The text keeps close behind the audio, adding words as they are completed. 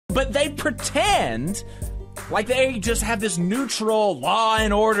But they pretend like they just have this neutral law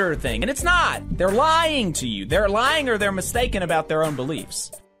and order thing. And it's not. They're lying to you. They're lying or they're mistaken about their own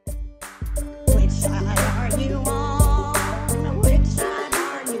beliefs. Which side are you on? Which side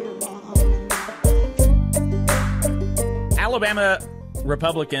are you on? Alabama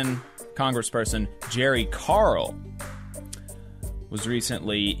Republican Congressperson Jerry Carl was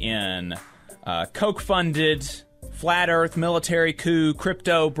recently in Koch-funded flat earth military coup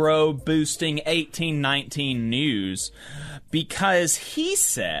crypto bro boosting 1819 news because he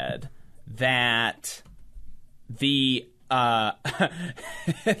said that the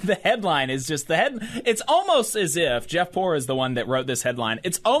the headline is just it's almost as if Jeff Poor is the one that wrote this headline.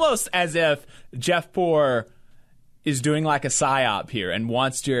 It's almost as if Jeff Poor is doing like a psyop here and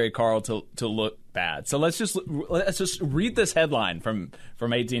wants Jerry Carl to look bad. So let's just read this headline from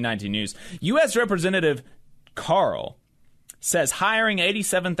 1819 News. U.S. Representative Carl says hiring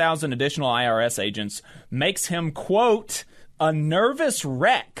 87,000 additional IRS agents makes him, quote, a nervous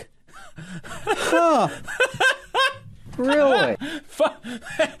wreck. Huh. Really?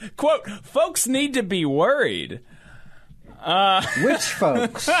 Quote, folks need to be worried. Which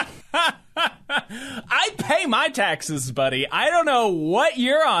folks? I pay my taxes, buddy. I don't know what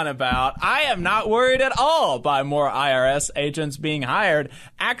you're on about. I am not worried at all by more IRS agents being hired,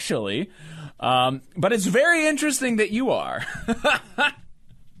 actually. But it's very interesting that you are.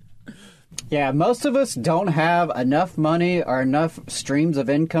 Yeah, most of us don't have enough money or enough streams of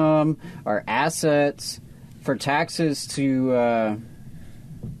income or assets for taxes to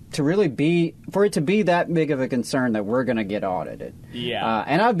really be, for it to be that big of a concern that we're going to get audited. Yeah.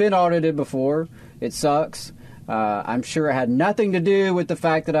 And I've been audited before. It sucks. I'm sure it had nothing to do with the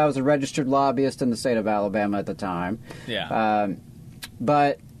fact that I was a registered lobbyist in the state of Alabama at the time. Yeah.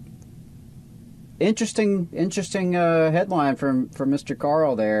 But interesting headline from Mr.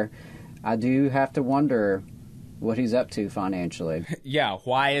 Carl there. I do have to wonder what he's up to financially. Yeah,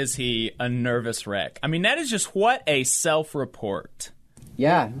 why is he a nervous wreck? I mean, that is just what a self-report.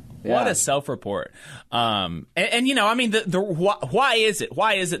 Yeah. What a self-report. And you know, I mean, why is it?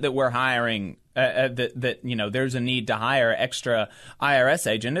 Why is it that we're hiring that you know there's a need to hire extra IRS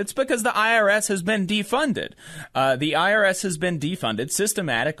agent? It's because the IRS has been defunded. The IRS has been defunded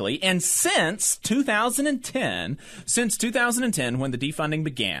systematically, and since 2010, when the defunding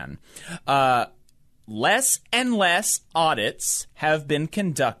began, less and less audits have been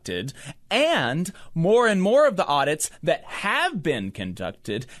conducted, and more of the audits that have been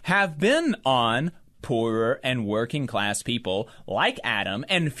conducted have been on poorer and working class people like Adam,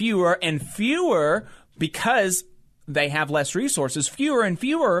 and fewer because they have less resources. Fewer and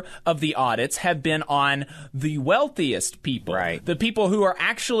fewer of the audits have been on the wealthiest people. Right. The people who are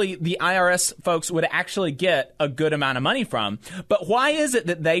actually, the IRS folks would actually get a good amount of money from. But why is it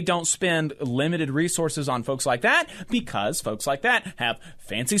that they don't spend limited resources on folks like that? Because folks like that have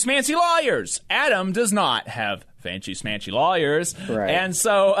fancy smancy lawyers. Adam does not have fancy smancy lawyers. Right. And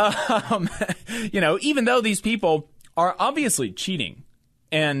so, you know, even though these people are obviously cheating,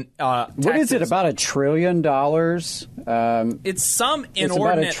 and what is it, about $1 trillion? It's some inordinate. It's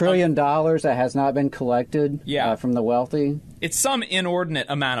about $1 trillion that has not been collected from the wealthy. It's some inordinate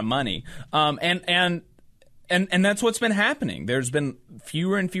amount of money, and that's what's been happening. There's been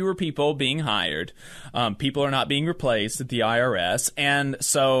fewer and fewer people being hired. People are not being replaced at the IRS, and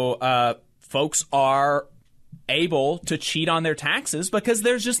so folks are able to cheat on their taxes because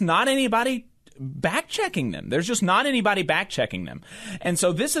there's just not anybody back-checking them. There's just not anybody back-checking them. And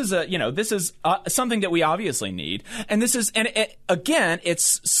so this is something that we obviously need. And this is, again,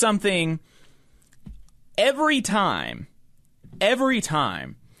 it's something every time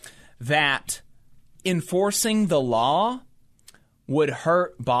that enforcing the law would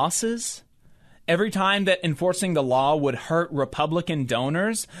hurt bosses, every time that enforcing the law would hurt Republican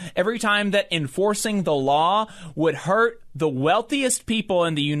donors, every time that enforcing the law would hurt the wealthiest people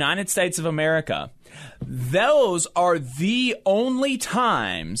in the United States of America, those are the only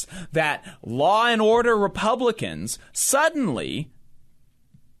times that law and order Republicans suddenly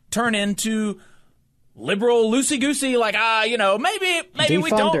turn into liberal loosey-goosey, like, maybe we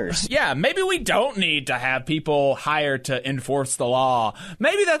don't. Yeah, maybe we don't need to have people hired to enforce the law.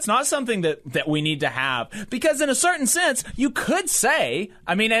 Maybe that's not something that we need to have. Because in a certain sense, you could say,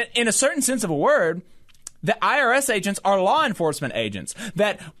 in a certain sense of a word, the IRS agents are law enforcement agents.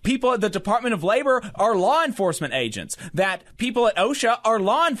 That people at the Department of Labor are law enforcement agents. That people at OSHA are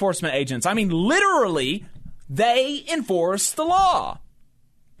law enforcement agents. Literally, they enforce the law.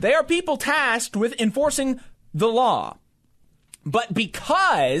 They are people tasked with enforcing the law. But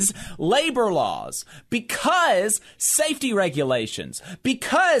because labor laws, because safety regulations,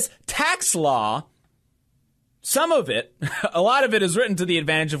 because tax law, some of it, a lot of it is written to the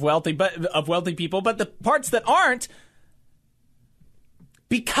advantage of wealthy people, but the parts that aren't,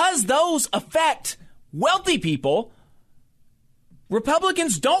 because those affect wealthy people,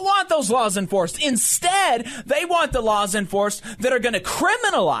 Republicans don't want those laws enforced. Instead, they want the laws enforced that are going to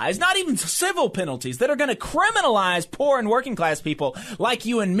criminalize, not even civil penalties, that are going to criminalize poor and working class people like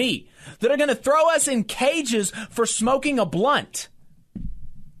you and me, that are going to throw us in cages for smoking a blunt.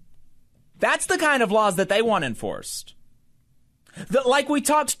 That's the kind of laws that they want enforced. Like we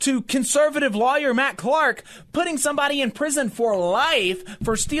talked to conservative lawyer Matt Clark, putting somebody in prison for life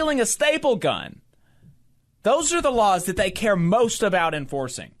for stealing a staple gun. Those are the laws that they care most about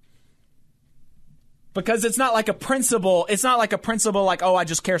enforcing. Because it's not like a principle. It's not like a principle like, oh, I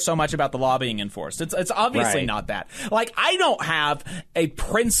just care so much about the law being enforced. It's obviously not that. Like, I don't have a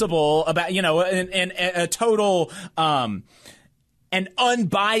principle about, a total, an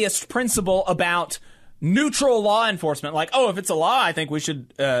unbiased principle about neutral law enforcement. Like, oh, if it's a law, I think we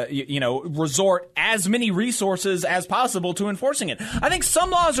should, resort as many resources as possible to enforcing it. I think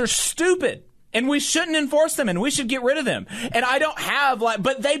some laws are stupid. And we shouldn't enforce them, and we should get rid of them. And I don't have,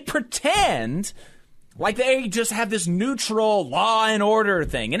 but they pretend like they just have this neutral law and order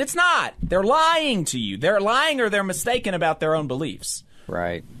thing. And it's not. They're lying to you. They're lying or they're mistaken about their own beliefs.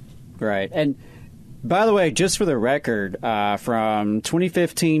 Right. And by the way, just for the record, from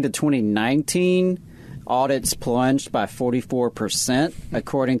 2015 to 2019, audits plunged by 44%,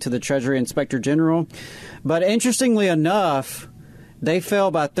 according to the Treasury Inspector General. But interestingly enough, they fell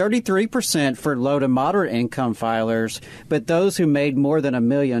by 33% for low to moderate income filers, but those who made more than $1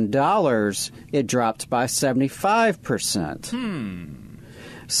 million, it dropped by 75%.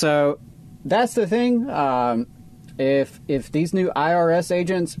 So that's the thing. If these new IRS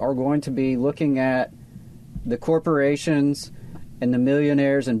agents are going to be looking at the corporations and the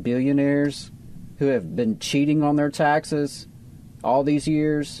millionaires and billionaires who have been cheating on their taxes all these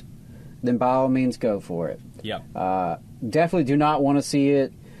years, then by all means go for it. Yeah. Definitely do not want to see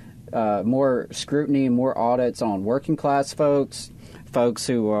it. More scrutiny, more audits on working class folks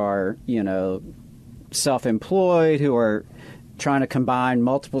who are, self-employed, who are trying to combine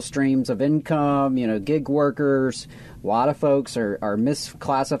multiple streams of income, gig workers. A lot of folks are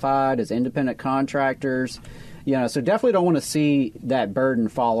misclassified as independent contractors. So definitely don't want to see that burden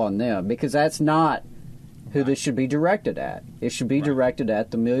fall on them, because that's not who this should be directed at. It should be directed at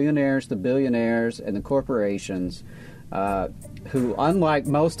the millionaires, the billionaires, and the corporations who, unlike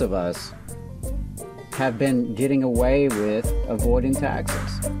most of us, have been getting away with avoiding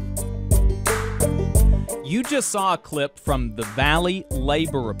taxes. You just saw a clip from the Valley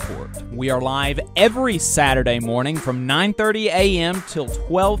Labor Report. We are live every Saturday morning from 9:30 a.m. till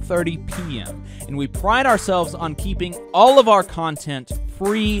 12:30 p.m. And we pride ourselves on keeping all of our content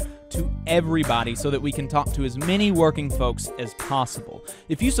free to everybody so that we can talk to as many working folks as possible.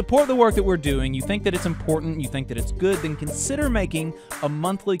 If you support the work that we're doing, you think that it's important, you think that it's good, then consider making a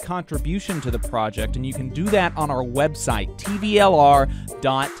monthly contribution to the project, and you can do that on our website, tvlr.fm.